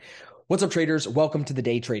What's up, traders? Welcome to the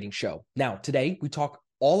Day Trading Show. Now, today we talk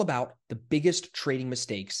all about the biggest trading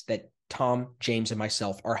mistakes that Tom, James, and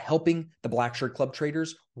myself are helping the Black Shirt Club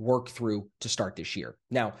traders work through to start this year.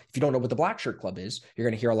 Now, if you don't know what the Black Shirt Club is, you're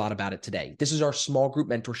going to hear a lot about it today. This is our small group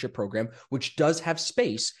mentorship program, which does have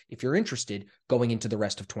space, if you're interested, going into the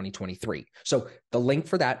rest of 2023. So the link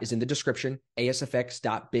for that is in the description,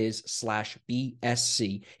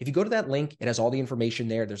 asfx.biz/BSC. If you go to that link, it has all the information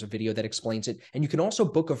there. There's a video that explains it. And you can also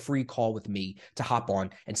book a free call with me to hop on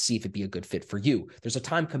and see if it'd be a good fit for you. There's a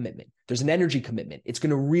time commitment. There's an energy commitment. It's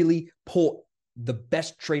going to really pull the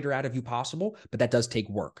best trader out of you possible, but that does take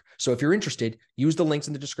work. So if you're interested, use the links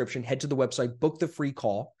in the description, head to the website, book the free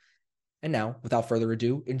call. And now, without further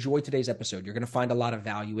ado, enjoy today's episode. You're going to find a lot of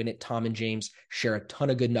value in it. Tom and James share a ton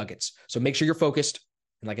of good nuggets. So make sure you're focused.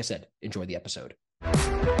 And like I said, enjoy the episode.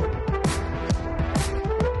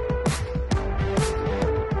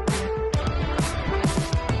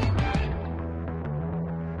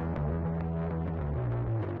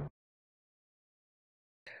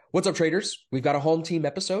 What's up, traders? We've got a home team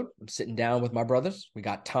episode. I'm sitting down with my brothers. We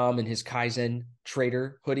got Tom in his Kaizen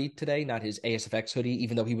trader hoodie today, not his ASFX hoodie.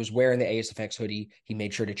 Even though he was wearing the ASFX hoodie, he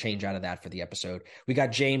made sure to change out of that for the episode. We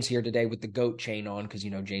got James here today with the goat chain on because,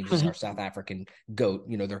 James is our South African goat.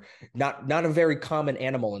 They're not a very common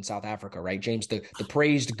animal in South Africa, right? James, the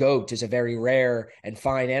praised goat is a very rare and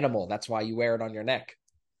fine animal. That's why you wear it on your neck.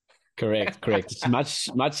 Correct. It's much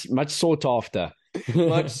sought after.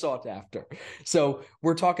 Much sought after. So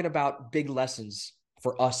we're talking about big lessons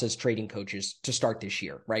for us as trading coaches to start this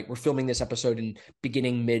year, right? We're filming this episode in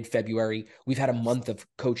beginning mid-February. We've had a month of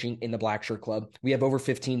coaching in the Black Shirt Club. We have over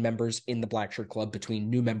 15 members in the Black Shirt Club between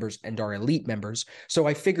new members and our elite members. So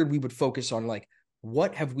I figured we would focus on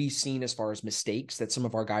what have we seen as far as mistakes that some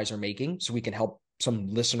of our guys are making so we can help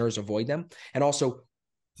some listeners avoid them. And also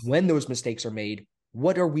when those mistakes are made,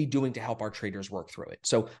 what are we doing to help our traders work through it?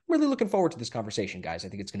 So I'm really looking forward to this conversation, guys. I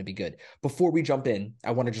think it's going to be good. Before we jump in,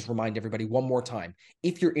 I want to just remind everybody one more time,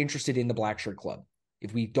 if you're interested in the Black Shirt Club,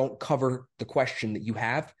 if we don't cover the question that you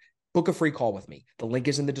have, book a free call with me. The link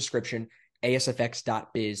is in the description,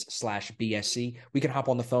 asfx.biz/BSC. We can hop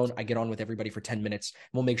on the phone. I get on with everybody for 10 minutes. And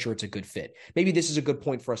we'll make sure it's a good fit. Maybe this is a good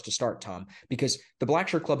point for us to start, Tom, because the Black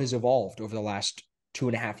Shirt Club has evolved over the last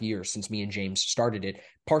 2.5 years since me and James started it,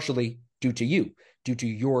 partially due to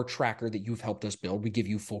your tracker that you've helped us build. We give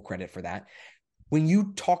you full credit for that. When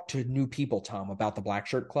you talk to new people, Tom, about the Black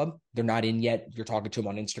Shirt Club, they're not in yet. You're talking to them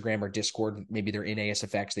on Instagram or Discord. Maybe they're in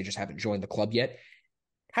ASFX. They just haven't joined the club yet.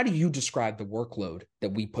 How do you describe the workload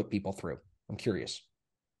that we put people through? I'm curious.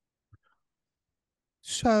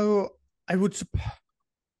 So I would,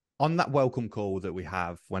 on that welcome call that we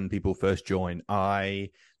have when people first join,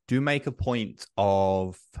 I do make a point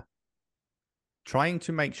of trying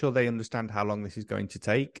to make sure they understand how long this is going to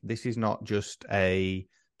take. This is not just a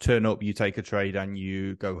turn up, you take a trade and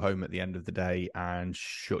you go home at the end of the day and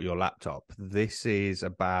shut your laptop. This is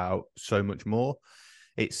about so much more.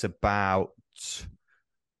 It's about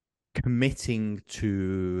committing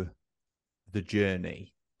to the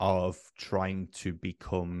journey of trying to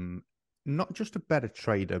become not just a better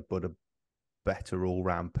trader, but a better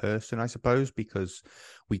all-round person, I suppose, because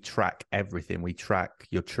we track everything. We track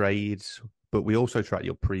your trades, but we also track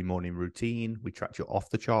your pre-morning routine. We track your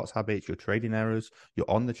off-the-charts habits, your trading errors, your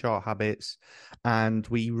on-the-chart habits. And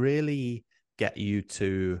we really get you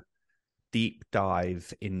to deep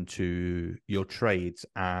dive into your trades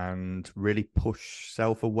and really push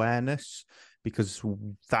self-awareness, because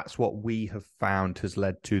that's what we have found has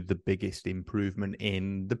led to the biggest improvement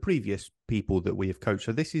in the previous people that we have coached.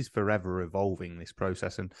 So this is forever evolving, this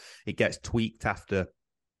process, and it gets tweaked after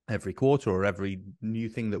every quarter or every new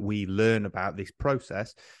thing that we learn about this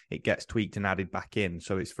process. It gets tweaked and added back in.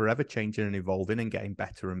 So it's forever changing and evolving and getting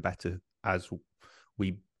better and better as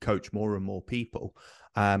we coach more and more people.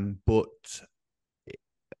 But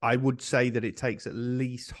I would say that it takes at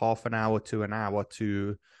least half an hour to an hour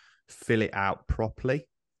to fill it out properly.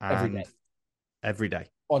 And every day.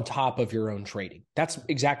 On top of your own trading. That's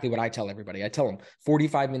exactly what I tell everybody. I tell them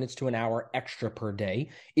 45 minutes to an hour extra per day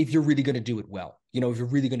if you're really going to do it well, if you're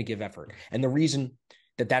really going to give effort. And the reason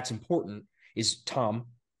that that's important is Tom,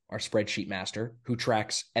 our spreadsheet master, who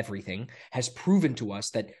tracks everything, has proven to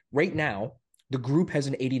us that right now, the group has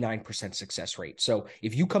an 89% success rate. So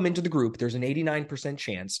if you come into the group, there's an 89%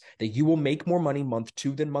 chance that you will make more money month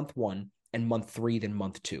 2 than month 1 and month 3 than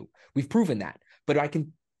month 2. We've proven that. But I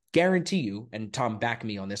can guarantee you, and Tom, back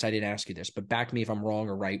me on this, I didn't ask you this, but back me if I'm wrong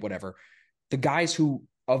or right, whatever. The guys who,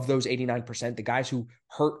 of those 89%, the guys who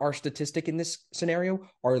hurt our statistic in this scenario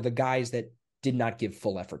are the guys that did not give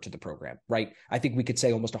full effort to the program, right? I think we could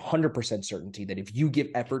say almost 100% certainty that if you give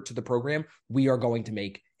effort to the program, we are going to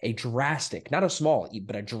make a drastic, not a small,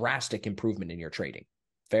 but a drastic improvement in your trading.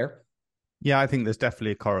 Fair? Yeah, I think there's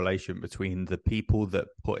definitely a correlation between the people that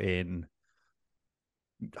put in.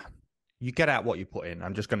 You get out what you put in.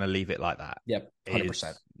 I'm just going to leave it like that. Yep,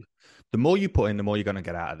 100%. The more you put in, the more you're going to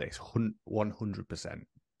get out of this. 100%.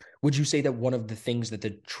 Would you say that one of the things that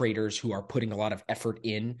the traders who are putting a lot of effort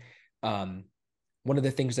in, one of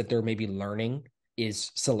the things that they're maybe learning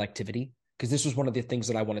is selectivity? Because this was one of the things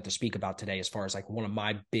that I wanted to speak about today, as far as like one of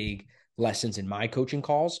my big lessons in my coaching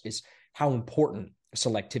calls is how important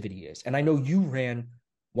selectivity is. And I know you ran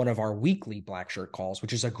one of our weekly Black Shirt calls,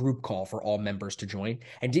 which is a group call for all members to join.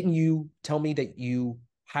 And didn't you tell me that you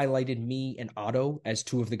highlighted me and Otto as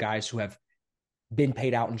two of the guys who have been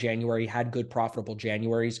paid out in January, had good profitable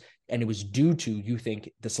Januaries, and it was due to, you think,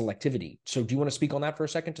 the selectivity. So do you want to speak on that for a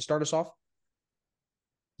second to start us off?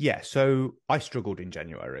 Yeah, so I struggled in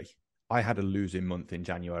January. I had a losing month in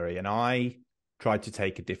January, and I tried to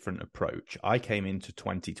take a different approach. I came into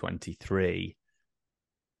 2023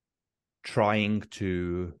 trying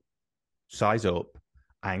to size up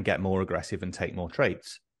and get more aggressive and take more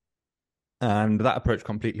trades. And that approach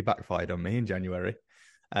completely backfired on me in January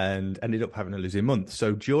and ended up having a losing month.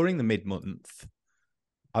 So during the mid-month,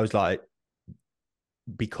 I was like,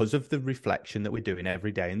 because of the reflection that we're doing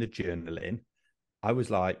every day in the journaling, I was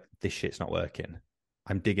like, this shit's not working.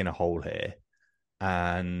 I'm digging a hole here.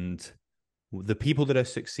 And the people that are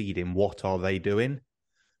succeeding, what are they doing?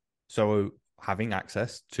 So having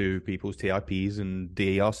access to people's TIPs and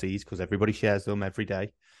DERCs, because everybody shares them every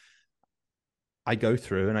day, I go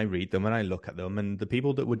through and I read them and I look at them. And the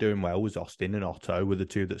people that were doing well was Austin and Otto were the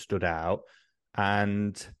two that stood out.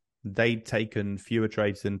 And they'd taken fewer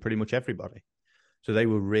trades than pretty much everybody. So they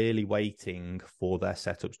were really waiting for their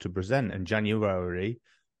setups to present. And January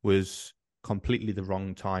was completely the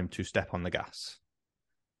wrong time to step on the gas.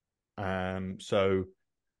 So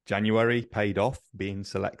January paid off being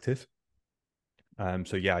selective.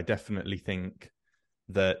 So yeah, I definitely think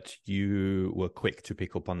that you were quick to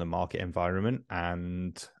pick up on the market environment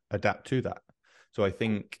and adapt to that. So I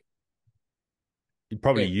think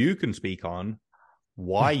probably you can speak on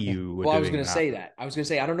why you were well, doing I was going to that. say that. I was going to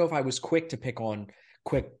say, I don't know if I was quick to pick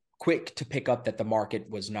up that the market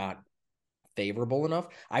was not favorable enough.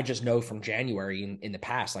 I just know from January in the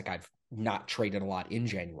past, like I've not traded a lot in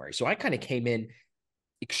January. So I kind of came in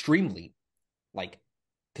extremely like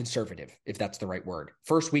conservative, if that's the right word.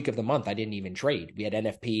 First week of the month, I didn't even trade. We had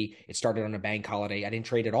NFP. It started on a bank holiday. I didn't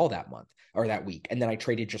trade at all that month or that week. And then I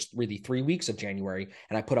traded just really 3 weeks of January,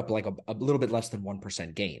 and I put up like a little bit less than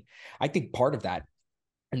 1% gain. I think part of that,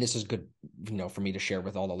 and this is good, for me to share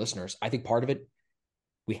with all the listeners, I think part of it,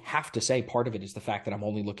 we have to say part of it is the fact that I'm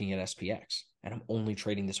only looking at SPX and I'm only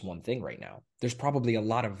trading this one thing right now. There's probably a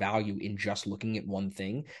lot of value in just looking at one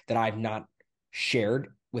thing that I've not shared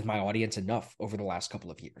with my audience enough over the last couple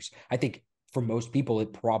of years. I think for most people,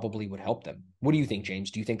 it probably would help them. What do you think,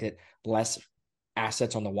 James? Do you think that less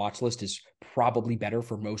assets on the watch list is probably better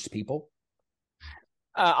for most people?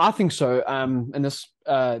 I think so. And this,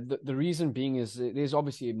 the reason being is there's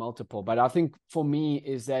obviously multiple, but I think for me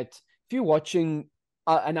is that if you're watching,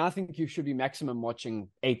 and I think you should be maximum watching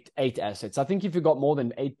eight assets. I think if you've got more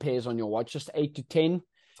than 8 pairs on your watch, just 8 to 10,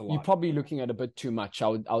 you're probably looking at a bit too much. I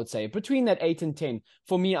would say between that 8 and 10.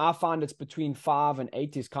 For me, I find it's between 5 and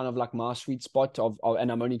 8 is kind of like my sweet spot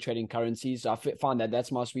and I'm only trading currencies. I find that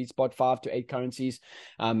that's my sweet spot, 5 to 8 currencies,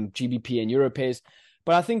 GBP and Euro pairs.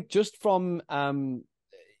 But I think just from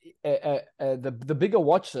the bigger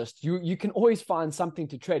watch list, you can always find something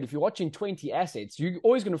to trade. If you're watching 20 assets, you're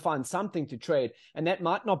always going to find something to trade, and that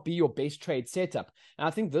might not be your best trade setup. And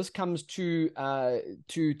I think this comes to the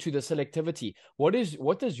selectivity. What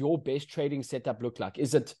does your best trading setup look like?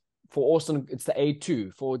 Is it for Austin, it's the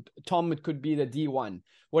A2. For Tom, it could be the D1.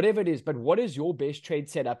 Whatever it is, but what is your best trade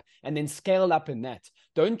setup? And then scale up in that.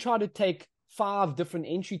 Don't try to take 5 different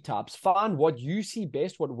entry types. Find what you see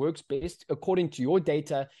best, what works best according to your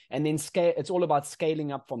data, and then scale. It's all about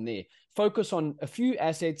scaling up from there. Focus on a few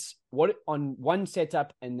assets, on one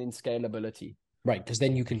setup, and then scalability. Right, because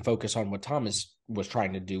then you can focus on what Thomas was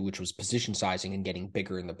trying to do, which was position sizing and getting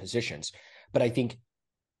bigger in the positions. But I think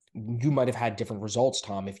you might have had different results,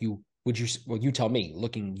 Tom. You tell me,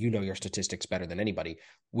 looking, your statistics better than anybody.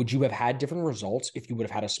 Would you have had different results if you would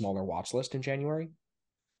have had a smaller watch list in January?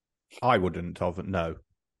 I wouldn't have, no.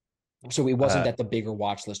 So it wasn't that the bigger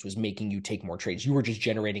watch list was making you take more trades. You were just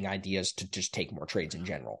generating ideas to just take more trades in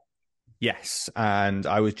general. Yes, and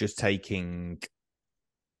I was just taking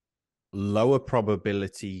lower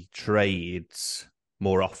probability trades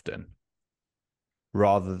more often.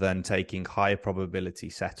 rather than taking higher probability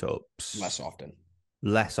setups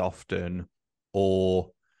less often,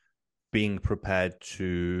 or being prepared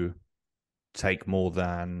to take more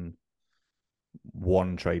than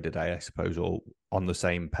one trade a day, I suppose, or on the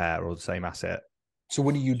same pair or the same asset. So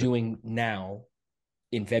what are you doing now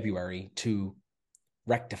in February to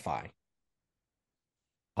rectify?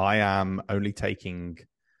 I am only taking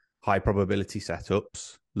high probability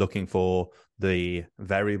setups, looking for the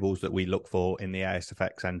variables that we look for in the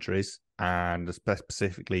ASFX entries and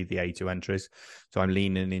specifically the A2 entries. So I'm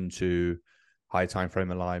leaning into high time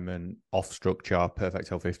frame alignment, off structure, perfect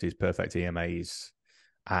L50s, perfect EMAs,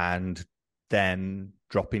 and then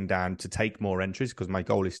dropping down to take more entries, because my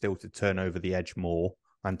goal is still to turn over the edge more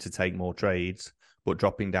and to take more trades, but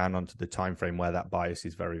dropping down onto the time frame where that bias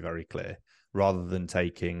is very, very clear, rather than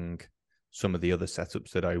taking some of the other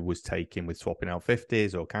setups that I was taking with swapping out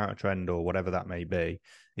 50s or counter trend or whatever that may be,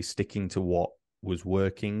 is sticking to what was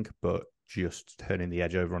working, but just turning the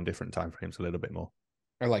edge over on different time frames a little bit more.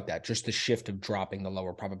 I like that. Just the shift of dropping the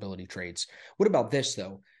lower probability trades. What about this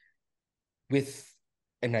though?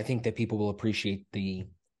 And I think that people will appreciate the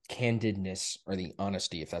candidness or the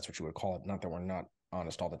honesty, if that's what you would call it. Not that we're not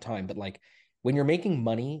honest all the time, but like when you're making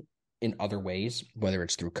money in other ways, whether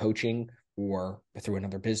it's through coaching or through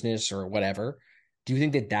another business or whatever, do you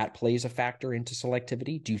think that that plays a factor into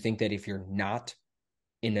selectivity? Do you think that if you're not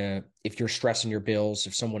if you're stressing your bills,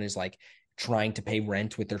 if someone is like trying to pay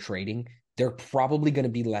rent with their trading, they're probably going to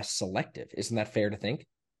be less selective? Isn't that fair to think?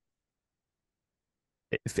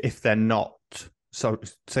 If they're not, so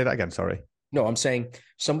say that again, sorry. No, I'm saying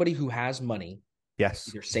somebody who has money, yes,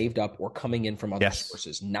 either saved up or coming in from other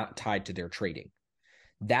sources, not tied to their trading.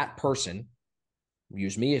 That person,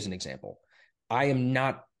 use me as an example, I am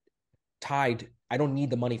not tied. I don't need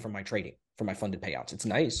the money from my trading, from my funded payouts. It's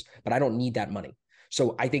nice, but I don't need that money.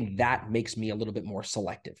 So I think that makes me a little bit more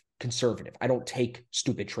selective, conservative. I don't take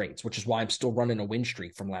stupid trades, which is why I'm still running a win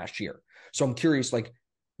streak from last year. So I'm curious, like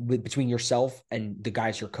between yourself and the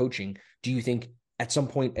guys you're coaching, do you think at some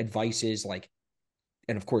point advice is like,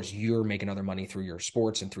 and of course you're making other money through your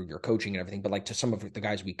sports and through your coaching and everything, but like to some of the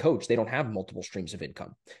guys we coach, they don't have multiple streams of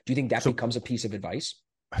income. Do you think that becomes a piece of advice?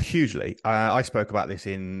 Hugely. I spoke about this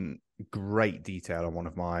in great detail on one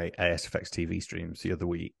of my ASFX TV streams the other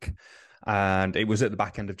week. And it was at the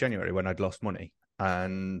back end of January when I'd lost money.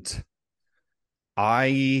 And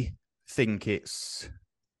I think it's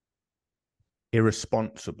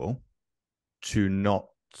irresponsible to not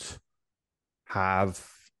have,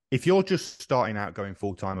 if you're just starting out going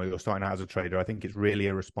full-time or you're starting out as a trader, I think it's really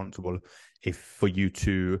irresponsible for you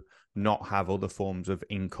to not have other forms of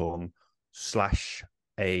income /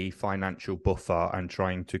 a financial buffer and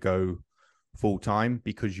trying to go full-time,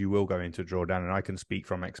 because you will go into drawdown. And I can speak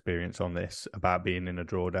from experience on this about being in a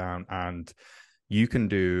drawdown, and you can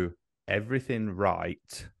do everything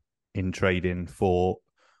right in trading for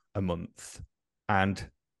a month, and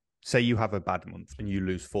say you have a bad month and you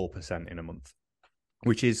lose 4% in a month,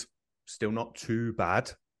 which is still not too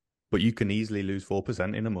bad, but you can easily lose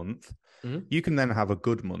 4% in a month. Mm-hmm. You can then have a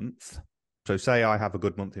good month. So say I have a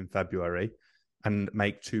good month in February and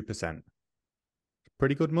make 2%.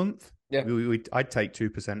 Pretty good month. Yeah. I'd take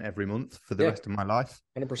 2% every month for the rest of my life.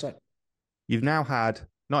 100%. You've now had,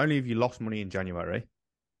 not only have you lost money in January,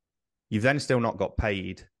 you've then still not got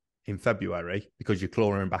paid in February because you're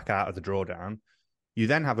clawing back out of the drawdown. You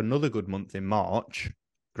then have another good month in March.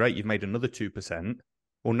 Great, you've made another 2%.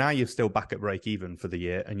 Well, now you're still back at break even for the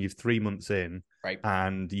year, and you've 3 months in, right,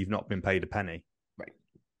 and you've not been paid a penny. Right.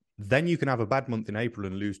 Then you can have a bad month in April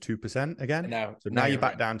and lose 2% again. Now you're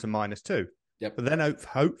back down to -2. Yep. But then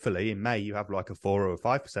hopefully in May you have like a 4 or a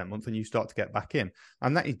 5% month and you start to get back in.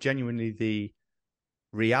 And that is genuinely the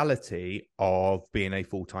reality of being a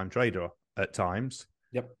full-time trader at times.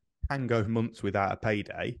 Yep. Can go months without a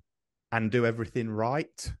payday and do everything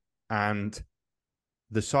right. And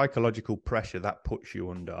the psychological pressure that puts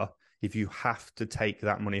you under, if you have to take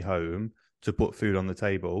that money home to put food on the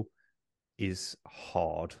table, is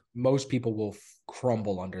hard. Most people will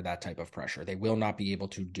crumble under that type of pressure. They will not be able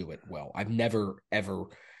to do it well. I've never, ever,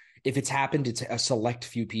 if it's happened, it's a select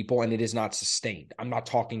few people and it is not sustained. I'm not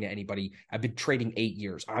talking to anybody. I've been trading 8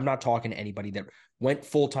 years. I'm not talking to anybody that went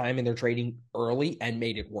full-time in their trading early and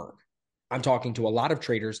made it work. I'm talking to a lot of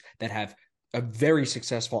traders that have a very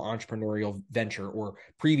successful entrepreneurial venture or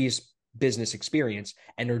previous business experience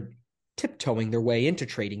and are tiptoeing their way into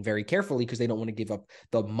trading very carefully because they don't want to give up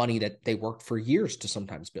the money that they worked for years to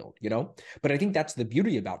sometimes build, you know? But I think that's the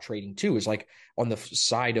beauty about trading too, is like on the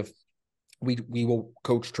side of we will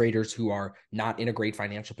coach traders who are not in a great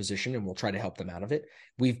financial position, and we'll try to help them out of it.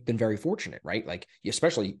 We've been very fortunate, right? Like,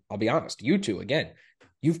 especially, I'll be honest, you two, again,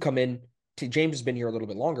 you've come in to, James has been here a little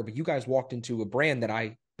bit longer, but you guys walked into a brand that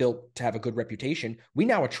I built to have a good reputation. We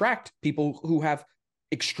now attract people who have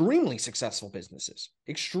extremely successful businesses,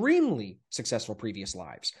 extremely successful previous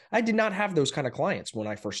lives. I did not have those kind of clients when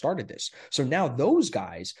I first started this. So now those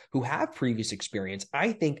guys who have previous experience,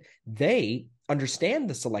 I think they understand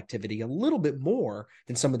the selectivity a little bit more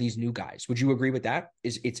than some of these new guys. Would you agree with that?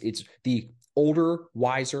 It's the older,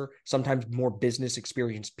 wiser, sometimes more business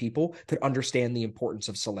experienced people that understand the importance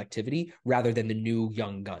of selectivity rather than the new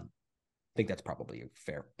young gun. I think that's probably a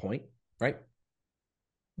fair point, right?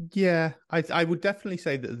 Yeah, I would definitely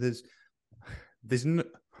say that there's no,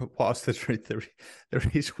 whilst there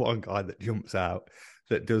is one guy that jumps out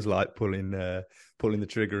that does like pulling the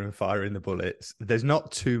trigger and firing the bullets. There's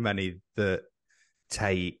not too many that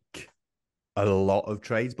take a lot of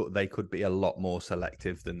trades, but they could be a lot more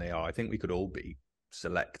selective than they are. I think we could all be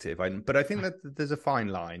selective, but I think that there's a fine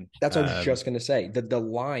line. That's what I was just going to say. The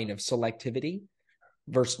line of selectivity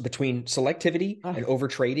between selectivity and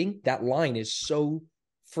overtrading, that line is so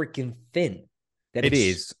freaking thin that it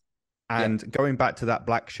is. And going back to that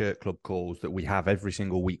Black Shirt Club calls that we have every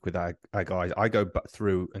single week with our guys, I go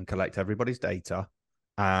through and collect everybody's data,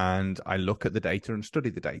 and I look at the data and study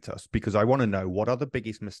the data because I want to know what are the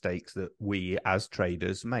biggest mistakes that we as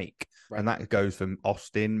traders make. Right. And that goes from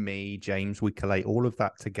Austin, me, James, we collate all of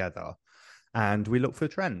that together and we look for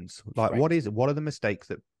trends. Like, right. What are the mistakes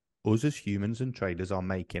that us as humans and traders are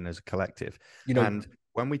making as a collective? And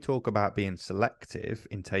when we talk about being selective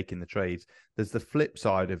in taking the trades, there's the flip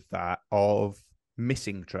side of that of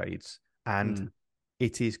missing trades. And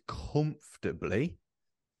it is comfortably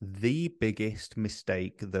the biggest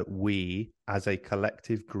mistake that we as a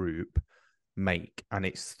collective group make. And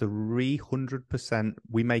it's 300%.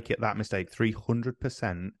 We make it that mistake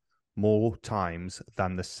 300% more times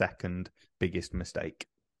than the second biggest mistake.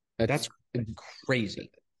 That's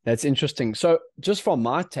crazy. That's interesting. So just from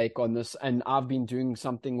my take on this, and I've been doing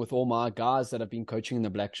something with all my guys that have been coaching in the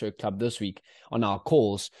Black Shirt Club this week on our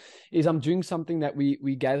calls, is I'm doing something that we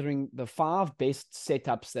gathering the 5 best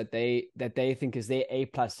setups that they think is their A+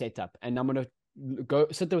 setup. And I'm going to go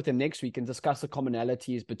sit there with them next week and discuss the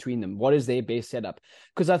commonalities between them. What is their best setup?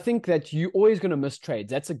 Because I think that you're always going to miss trades.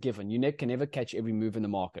 That's a given. You can never catch every move in the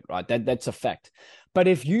market, right? That's a fact. But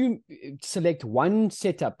if you select one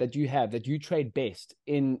setup that you have that you trade best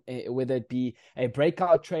in, whether it be a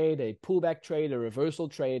breakout trade, a pullback trade, a reversal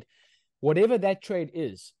trade, whatever that trade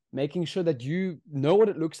is, making sure that you know what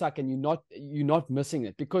it looks like and you're not missing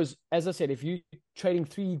it. Because as I said, if you're trading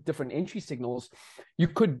 3 different entry signals, there's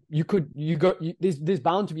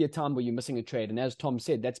bound to be a time where you're missing a trade. And as Tom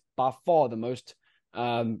said, that's by far the most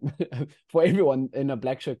for everyone in a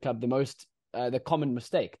Black Shirt Club, the common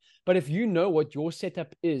mistake. But if you know what your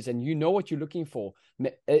setup is and you know what you're looking for,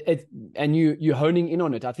 and you're honing in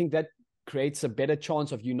on it, I think that creates a better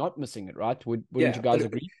chance of you not missing it, right? Wouldn't you guys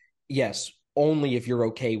agree? Yes, only if you're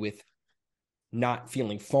okay with not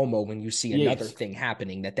feeling FOMO when you see another thing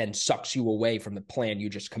happening that then sucks you away from the plan you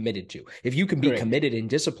just committed to. If you can be committed and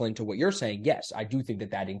disciplined to what you're saying, yes, I do think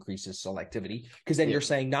that increases selectivity, because then you're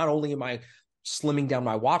saying not only am I slimming down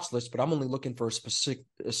my watch list, but I'm only looking for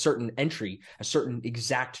a certain entry, a certain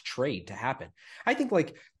exact trade to happen. I think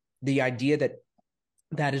like the idea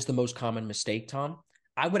that is the most common mistake, Tom,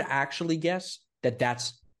 I would actually guess that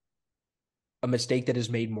that's a mistake that is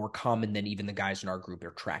made more common than even the guys in our group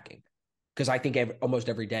are tracking. Because I think almost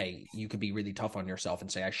every day you could be really tough on yourself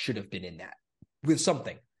and say, I should have been in that with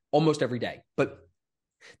something almost every day. But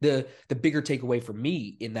the bigger takeaway for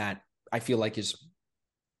me in that, I feel like, is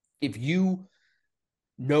if you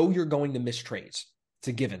know you're going to miss trades, it's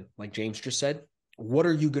a given, like James just said, what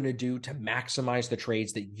are you going to do to maximize the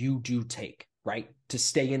trades that you do take, right? To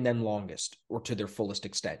stay in them longest or to their fullest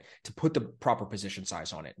extent, to put the proper position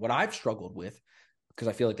size on it. What I've struggled with, because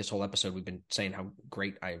I feel like this whole episode we've been saying how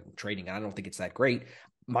great I'm trading, and I don't think it's that great.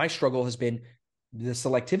 My struggle has been the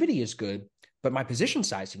selectivity is good, but my position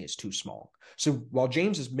sizing is too small. So while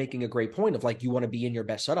James is making a great point of like, you want to be in your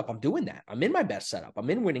best setup, I'm doing that. I'm in my best setup. I'm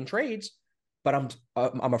in winning trades, but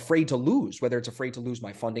I'm afraid to lose, whether it's afraid to lose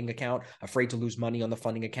my funding account, afraid to lose money on the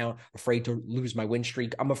funding account, afraid to lose my win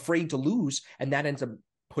streak. I'm afraid to lose, and that ends up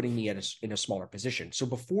putting me in a smaller position. So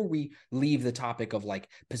before we leave the topic of like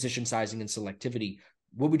position sizing and selectivity,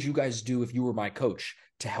 what would you guys do if you were my coach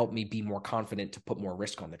to help me be more confident to put more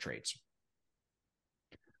risk on the trades?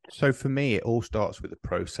 So for me, it all starts with the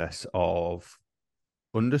process of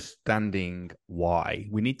understanding why.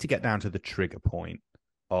 We need to get down to the trigger point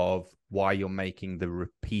of why you're making the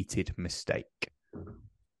repeated mistake.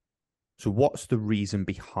 So what's the reason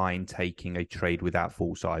behind taking a trade without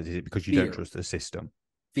full size? Is it because you don't trust the system?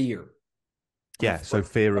 Fear. Yeah, so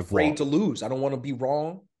fear of what? Afraid to lose. I don't want to be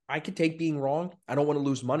wrong. I could take being wrong. I don't want to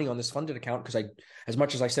lose money on this funded account because as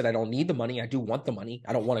much as I said I don't need the money, I do want the money.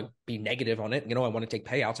 I don't want to be negative on it. I want to take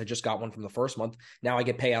payouts. I just got one from the first month. Now I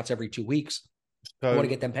get payouts every 2 weeks. So, I want to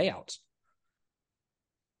get them payouts.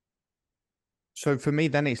 So for me,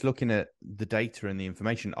 then it's looking at the data and the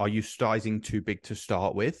information. Are you sizing too big to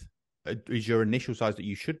start with? Is your initial size that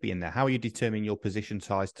you should be in there? How are you determining your position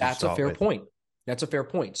size to That's start a fair with? point. That's a fair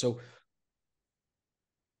point. So,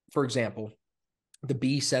 for example, the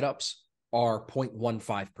B setups are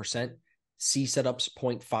 0.15%, C setups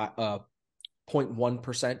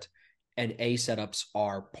 0.1%, and A setups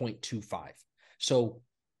are 0.25. So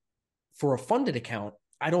for a funded account,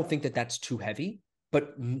 I don't think that that's too heavy.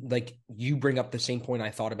 But like you bring up the same point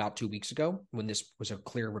I thought about 2 weeks ago when this was a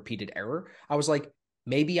clear repeated error. I was like,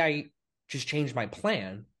 maybe I just changed my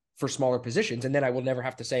plan for smaller positions, and then I will never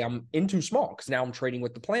have to say I'm in too small because now I'm trading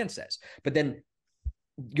what the plan says. But then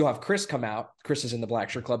you'll have Chris come out. Chris is in the Black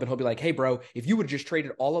Shirt Club, and he'll be like, hey, bro, if you would have just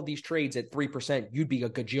traded all of these trades at 3%, you'd be a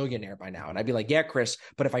gajillionaire by now. And I'd be like, yeah, Chris,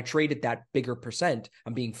 but if I traded that bigger percent,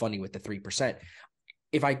 I'm being funny with the 3%.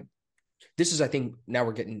 This is, I think, now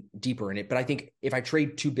we're getting deeper in it, but I think if I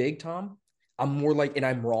trade too big, Tom, I'm more likely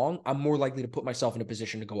to put myself in a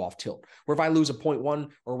position to go off tilt. Where if I lose a 0.1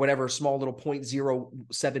 or whatever, small little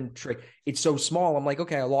 0.07 trade, it's so small, I'm like,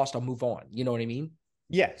 okay, I lost, I'll move on. You know what I mean?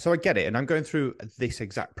 Yeah, so I get it. And I'm going through this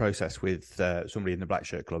exact process with somebody in the Black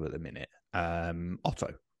Shirt Club at the minute.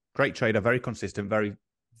 Otto, great trader, very consistent, very,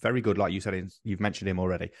 very good. Like you said, you've mentioned him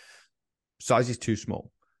already. Size is too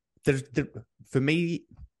small. For me,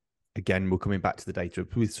 again, we're coming back to the data.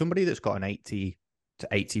 With somebody that's got an 80 to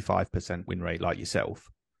 85% win rate like yourself,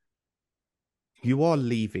 you are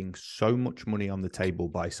leaving so much money on the table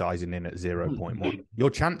by sizing in at 0.1. Your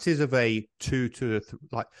chances of a 4%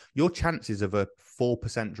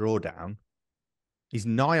 drawdown is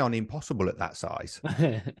nigh on impossible at that size.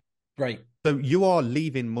 Right. So you are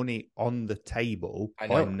leaving money on the table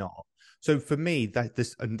by not. So for me,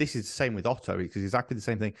 this is the same with Otto, because exactly the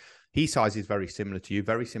same thing. His size is very similar to you,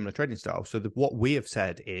 very similar trading style. So what we have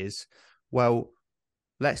said is, well,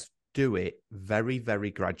 let's do it very, very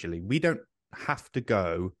gradually. We don't have to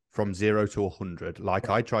go from 0 to 100 like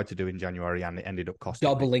I tried to do in January, and it ended up costing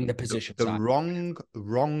doubling the position size.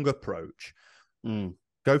 Wrong approach.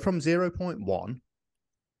 Go from 0.1.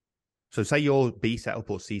 So say your B setup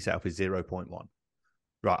or C setup is 0.1.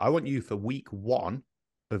 Right, I want you for week 1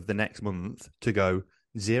 of the next month to go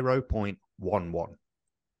 0.11.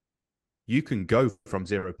 You can go from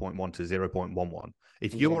 0.1 to 0.11.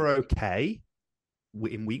 If you're okay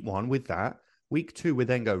in week 1 with that, week 2 we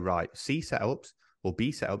then go, right, C setups or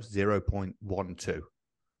B setups 0.12.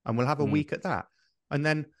 And we'll have a week at that. And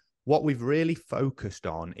then what we've really focused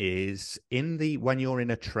on is when you're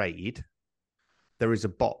in a trade, there is a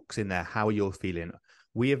box in there, how you're feeling.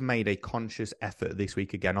 We have made a conscious effort this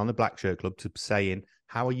week again on the Black Shirt Club to saying,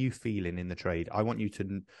 how are you feeling in the trade? I want you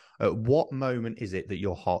to, at what moment is it that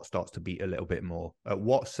your heart starts to beat a little bit more? At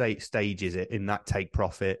what stage is it in that take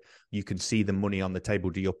profit? You can see the money on the table.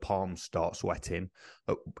 Do your palms start sweating?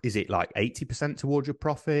 Is it like 80% towards your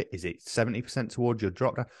profit? Is it 70% towards your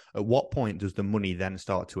drop down? At what point does the money then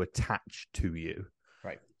start to attach to you?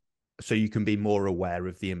 Right. So you can be more aware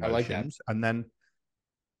of the emotions. I like that. And then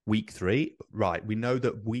week 3, right, we know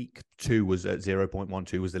that week 2 was at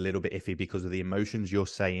 0.12 was a little bit iffy because of the emotions you're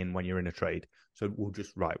saying when you're in a trade. So we'll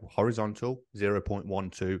just, horizontal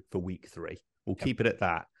 0.12 for week 3. We'll keep it at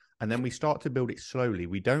that. And then we start to build it slowly.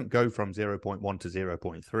 We don't go from 0.1 to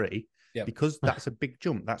 0.3 because that's a big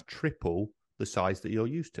jump. That's triple the size that you're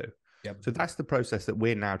used to. So that's the process that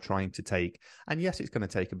we're now trying to take. And yes, it's going to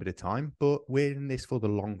take a bit of time, but we're in this for the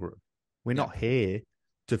long run. We're not here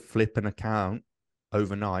to flip an account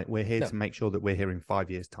overnight. We're here to make sure that we're here in 5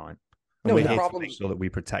 years' time. And we're here to make sure that we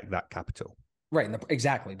protect that capital. Right. And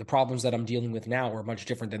exactly. The problems that I'm dealing with now are much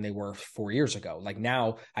different than they were 4 years ago. Like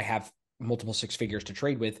now I have multiple 6 figures to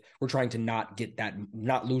trade with. We're trying to not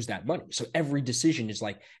lose that money. So every decision is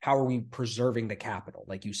like, how are we preserving the capital?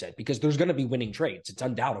 Like you said, because there's going to be winning trades. It's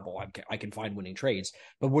undoubtable. I can find winning trades,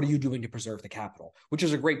 but what are you doing to preserve the capital? Which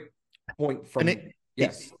is a great point from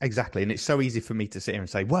Yes, exactly. And it's so easy for me to sit here and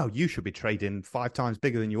say, well, you should be trading 5 times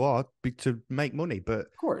bigger than you are to make money. But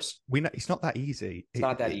of course, we know it's not that easy. It's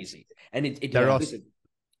not that easy. And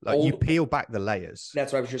you peel back the layers.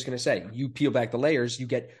 That's what I was just going to say. You peel back the layers, you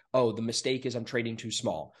get, the mistake is I'm trading too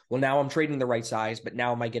small. Well, now I'm trading the right size, but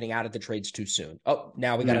now am I getting out of the trades too soon? Oh,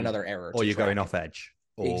 now we got another error. Or you're going off edge.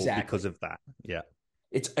 or because of that. Yeah.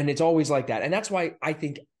 It's always like that. And that's why I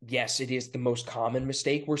think, yes, it is the most common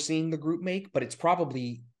mistake we're seeing the group make, but it's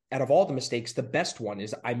probably, out of all the mistakes, the best one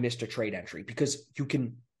is I missed a trade entry, because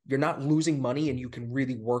you're not losing money, and you can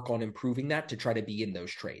really work on improving that to try to be in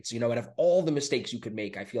those trades. Out of all the mistakes you could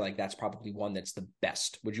make, I feel like that's probably one that's the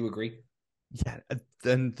best. Would you agree? Yeah.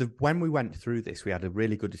 And when we went through this, we had a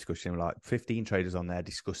really good discussion, like 15 traders on there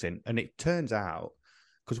discussing. And it turns out,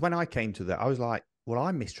 because when I came to that, I was like, well,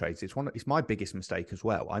 I miss trades. It's my biggest mistake as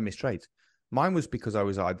well. I miss trades. Mine was because I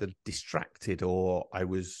was either distracted, or I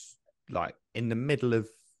was like in the middle of,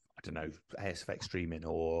 I don't know, ASFX streaming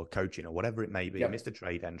or coaching or whatever it may be. Yep. I missed a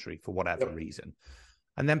trade entry for whatever reason.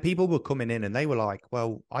 And then people were coming in and they were like,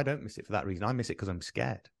 well, I don't miss it for that reason. I miss it because I'm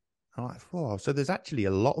scared. I'm like, oh, so there's actually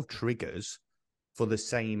a lot of triggers for the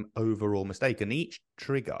same overall mistake. And each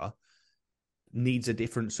trigger needs a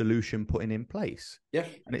different solution putting in place. Yeah.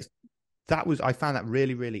 And I found that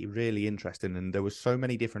really, really, really interesting. And there were so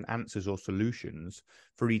many different answers or solutions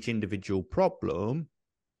for each individual problem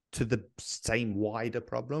to the same wider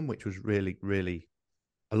problem, which was really, really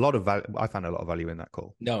a lot of value. I found a lot of value in that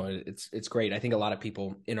call. No, it's great. I think a lot of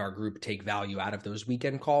people in our group take value out of those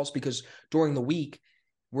weekend calls, because during the week,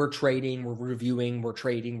 we're trading, we're reviewing, we're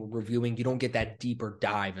trading, we're reviewing. You don't get that deeper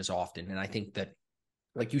dive as often. And I think that,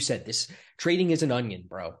 like you said, this trading is an onion,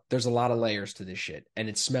 bro. There's a lot of layers to this shit, and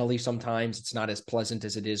it's smelly sometimes. It's not as pleasant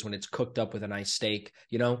as it is when it's cooked up with a nice steak,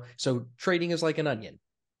 So trading is like an onion.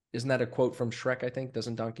 Isn't that a quote from Shrek, I think?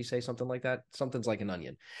 Doesn't Donkey say something like that? Something's like an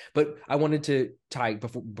onion. But I wanted to tie,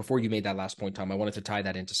 before you made that last point, Tom, I wanted to tie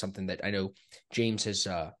that into something that I know James has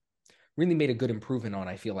really made a good improvement on,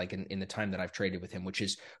 I feel like, in the time that I've traded with him, which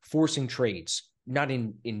is forcing trades, not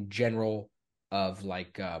in general of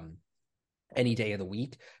like any day of the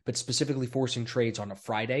week, but specifically forcing trades on a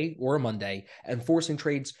Friday or a Monday, and forcing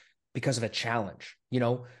trades because of a challenge,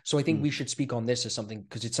 So I think we should speak on this as something,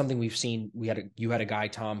 because it's something we've seen. You had a guy,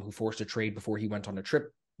 Tom, who forced a trade before he went on a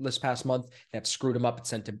trip this past month that screwed him up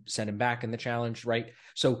and sent him back in the challenge, right?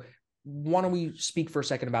 So why don't we speak for a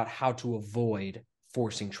second about how to avoid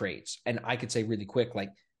forcing trades? And I could say really quick,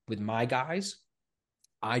 like with my guys,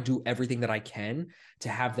 I do everything that I can to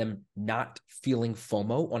have them not feeling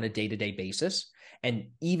FOMO on a day-to-day basis. And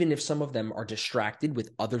even if some of them are distracted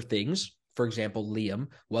with other things, for example, Liam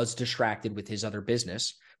was distracted with his other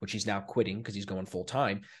business, which he's now quitting because he's going full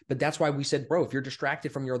time. But that's why we said, bro, if you're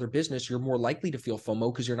distracted from your other business, you're more likely to feel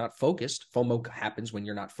FOMO because you're not focused. FOMO happens when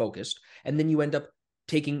you're not focused. And then you end up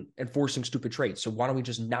taking and forcing stupid trades. So why don't we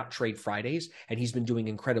just not trade Fridays? And he's been doing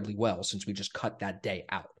incredibly well since we just cut that day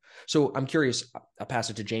out. So I'm curious, I'll pass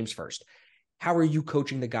it to James first. How are you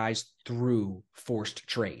coaching the guys through forced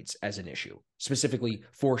trades as an issue, specifically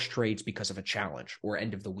forced trades because of a challenge or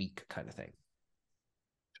end of the week kind of thing?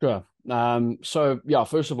 Sure. So yeah,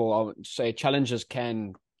 first of all, I would say challenges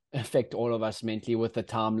can affect all of us mentally with the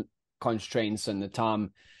time constraints and the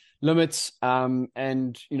time limits. And,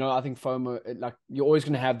 I think FOMO, like you're always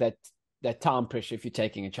going to have that time pressure if you're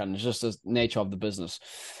taking a challenge, just the nature of the business.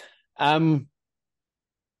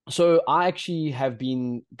 So I actually have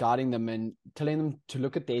been guiding them and telling them to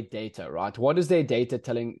look at their data, right? What is their data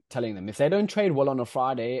telling them? If they don't trade well on a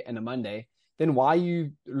Friday and a Monday, then why are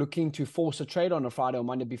you looking to force a trade on a Friday or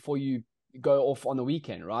Monday before you go off on the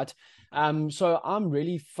weekend, right? So I'm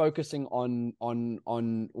really focusing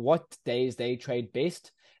on what days they trade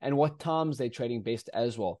best and what times they're trading best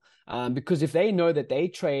as well. Because if they know that they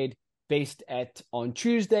trade based on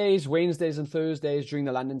Tuesdays, Wednesdays, and Thursdays during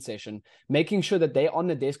the London session, making sure that they're on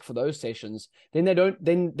the desk for those sessions, then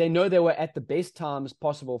they know they were at the best times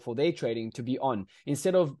possible for their trading to be on.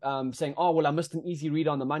 Instead of saying, oh, well, I missed an easy read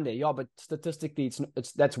on the Monday. Yeah, but statistically,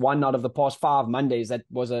 that's one out of the past 5 Mondays that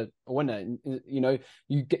was a winner. You're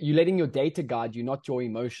letting your data guide you, not your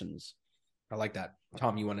emotions. I like that.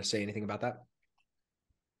 Tom, you want to say anything about that?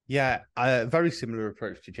 Yeah, a very similar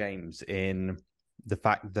approach to James in the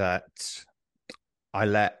fact that I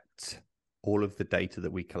let all of the data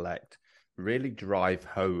that we collect really drive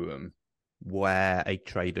home where a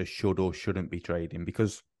trader should or shouldn't be trading.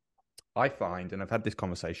 Because I find, and I've had this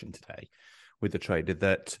conversation today with the trader,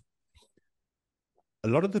 that a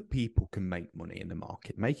lot of the people can make money in the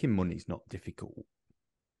market. Making money is not difficult.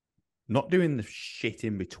 Not doing the shit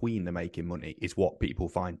in between the making money is what people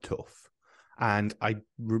find tough. And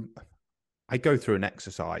I go through an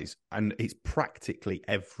exercise, and it's practically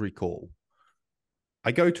every call.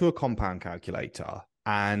 I go to a compound calculator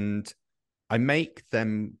and I make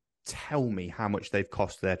them tell me how much they've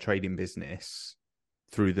cost their trading business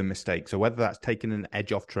through the mistake. So whether that's taking an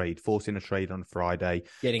edge off trade, forcing a trade on Friday,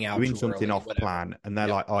 getting out, doing something early, off whatever. plan, and they're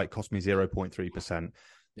like, oh, it cost me 0.3%.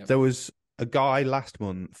 Yep. There was a guy last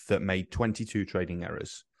month that made 22 trading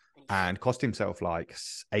errors and cost himself like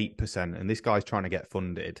 8%. And this guy's trying to get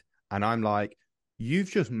funded. And I'm like,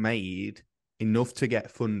 you've just made enough to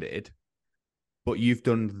get funded, but you've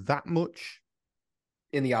done that much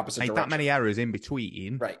in the opposite direction. That many errors in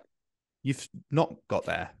between. Right. You've not got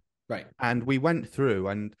there. Right. And we went through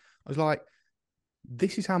and I was like,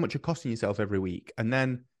 this is how much you're costing yourself every week. And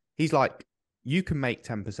then he's like, you can make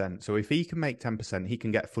 10%. So if he can make 10%, he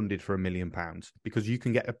can get funded for £1 million because you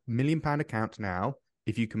can get £1 million account now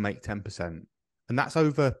if you can make 10%. And that's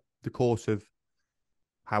over the course of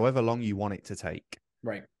however long you want it to take.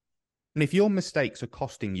 Right. And if your mistakes are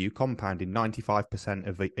costing you compounding 95%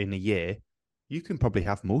 of it in a year, you can probably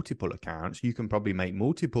have multiple accounts. You can probably make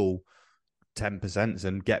multiple 10%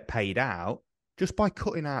 and get paid out just by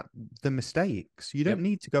cutting out the mistakes. You don't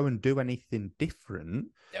need to go and do anything different.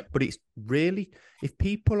 But it's really, if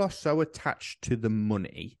people are so attached to the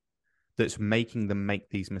money that's making them make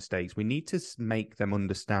these mistakes, we need to make them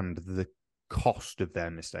understand the cost of their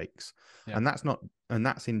mistakes. And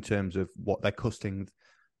that's in terms of what they're costing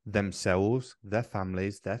themselves, their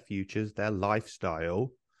families, their futures, their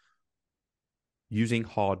lifestyle, using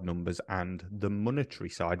hard numbers and the monetary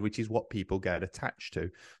side, which is what people get attached to.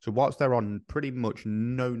 So whilst they're on pretty much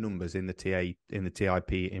no numbers in the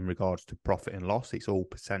TIP in regards to profit and loss, it's all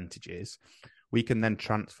percentages. We can then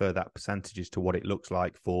transfer that percentages to what it looks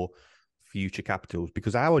like for future capitals,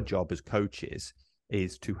 because our job as coaches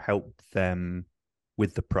is to help them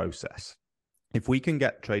with the process. If we can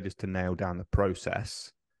get traders to nail down the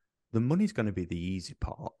process, the money's going to be the easy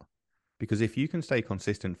part. Because if you can stay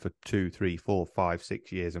consistent for 2, 3, 4, 5,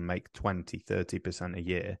 6 years and make 20, 30% a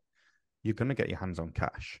year, you're going to get your hands on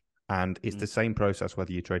cash. And it's the same process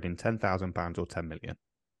whether you're trading £10,000 or 10 million.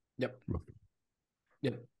 Yep.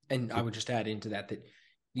 And I would just add into that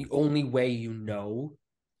the only way you know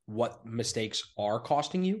what mistakes are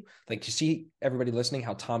costing you, like you see everybody listening,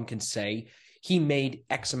 how Tom can say he made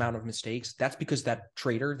X amount of mistakes. That's because that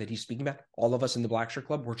trader that he's speaking about, all of us in the Blackshirt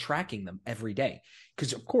Club, we're tracking them every day.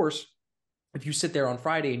 Because of course, if you sit there on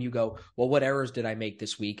Friday and you go, well, what errors did I make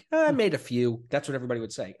this week? I made a few. That's what everybody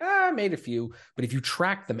would say. I made a few. But if you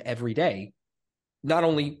track them every day, not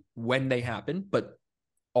only when they happen, but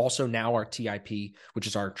also now our TIP, which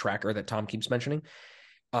is our tracker that Tom keeps mentioning,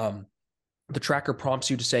 the tracker prompts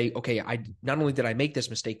you to say, okay, I not only did I make this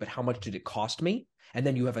mistake, but how much did it cost me? And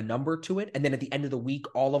then you have a number to it. And then at the end of the week,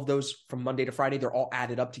 all of those from Monday to Friday, they're all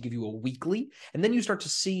added up to give you a weekly. And then you start to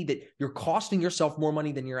see that you're costing yourself more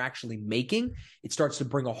money than you're actually making. It starts to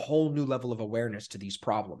bring a whole new level of awareness to these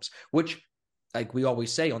problems, which, like we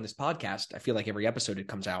always say on this podcast, I feel like every episode it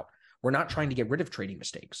comes out, we're not trying to get rid of trading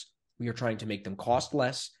mistakes. We are trying to make them cost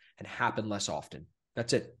less and happen less often.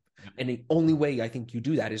 That's it. And the only way I think you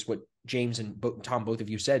do that is what James and Tom, both of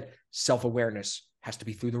you said, self-awareness has to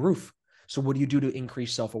be through the roof. So what do you do to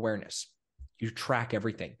increase self-awareness? You track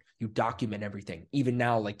everything. You document everything. Even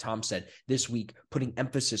now, like Tom said, this week, putting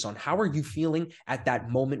emphasis on how are you feeling at that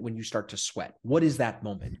moment when you start to sweat? What is that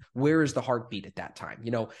moment? Where is the heartbeat at that time?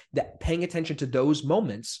 You know, that paying attention to those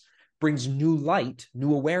moments brings new light,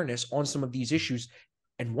 new awareness on some of these issues.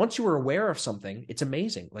 And once you are aware of something, it's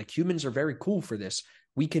amazing. Like humans are very cool for this.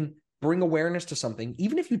 We can bring awareness to something.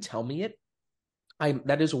 Even if you tell me it,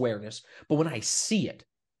 that is awareness. But when I see it,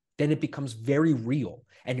 then it becomes very real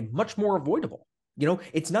and much more avoidable. You know,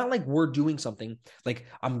 it's not like we're doing something like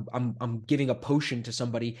I'm giving a potion to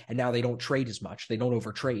somebody and now they don't trade as much. They don't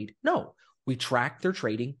overtrade. No, we track their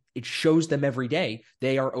trading. It shows them every day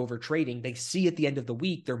they are overtrading. They see at the end of the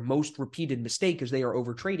week their most repeated mistake is they are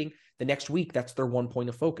overtrading. The next week, that's their one point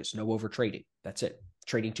of focus. No overtrading. That's it.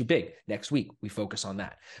 Trading too big. Next week, we focus on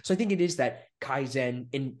that. So I think it is that Kaizen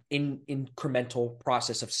incremental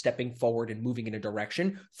process of stepping forward and moving in a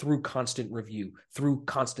direction through constant review, through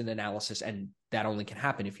constant analysis. And that only can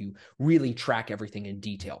happen if you really track everything in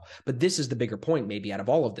detail. But this is the bigger point, maybe, out of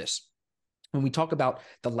all of this. When we talk about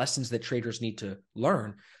the lessons that traders need to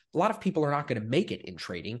learn, a lot of people are not going to make it in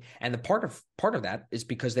trading. And the part of that is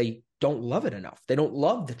because they don't love it enough. They don't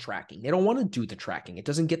love the tracking. They don't want to do the tracking. It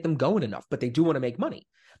doesn't get them going enough, but they do want to make money.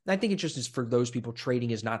 And I think it just is for those people,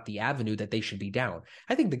 trading is not the avenue that they should be down.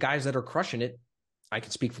 I think the guys that are crushing it, I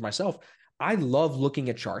can speak for myself. I love looking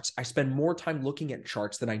at charts. I spend more time looking at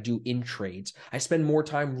charts than I do in trades. I spend more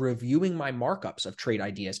time reviewing my markups of trade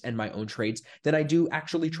ideas and my own trades than I do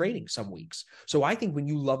actually trading some weeks. So I think when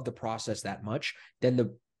you love the process that much, then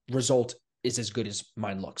the result is as good as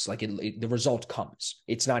mine looks. Like the result comes.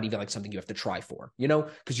 It's not even like something you have to try for, you know,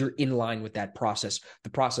 because you're in line with that process, the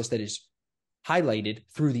process that is highlighted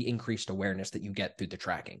through the increased awareness that you get through the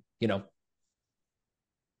tracking, you know?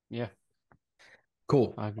 Yeah.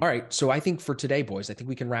 Cool. All right. So I think for today, boys, I think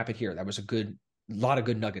we can wrap it here. That was a lot of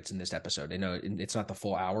good nuggets in this episode. I know it's not the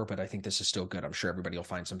full hour, but I think this is still good. I'm sure everybody will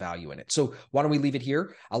find some value in it. So why don't we leave it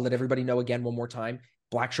here? I'll let everybody know again one more time.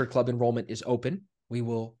 Black Shirt Club enrollment is open. We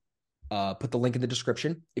will put the link in the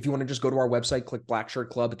description. If you want to just go to our website, click Black Shirt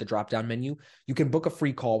Club at the drop-down menu. You can book a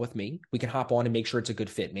free call with me. We can hop on and make sure it's a good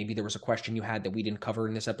fit. Maybe there was a question you had that we didn't cover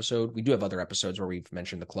in this episode. We do have other episodes where we've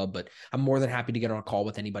mentioned the club, but I'm more than happy to get on a call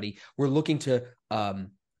with anybody. We're looking to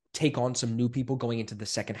take on some new people going into the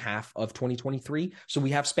second half of 2023. So we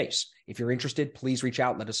have space. If you're interested, please reach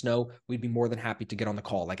out. Let us know. We'd be more than happy to get on the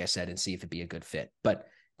call, like I said, and see if it'd be a good fit. But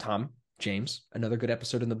Tom, James, another good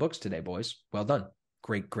episode in the books today, boys. Well done.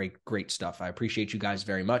 Great stuff. I appreciate you guys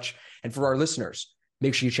very much. And for our listeners,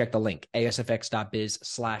 make sure you check the link,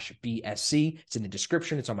 asfx.biz/BSC. It's in the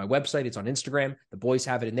description. It's on my website. It's on Instagram. The boys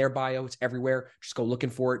have it in their bio. It's everywhere. Just go looking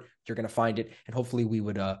for it. You're going to find it. And hopefully we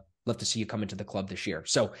would love to see you come into the club this year.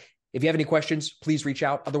 So if you have any questions, please reach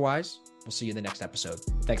out. Otherwise, we'll see you in the next episode.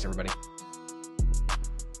 Thanks, everybody.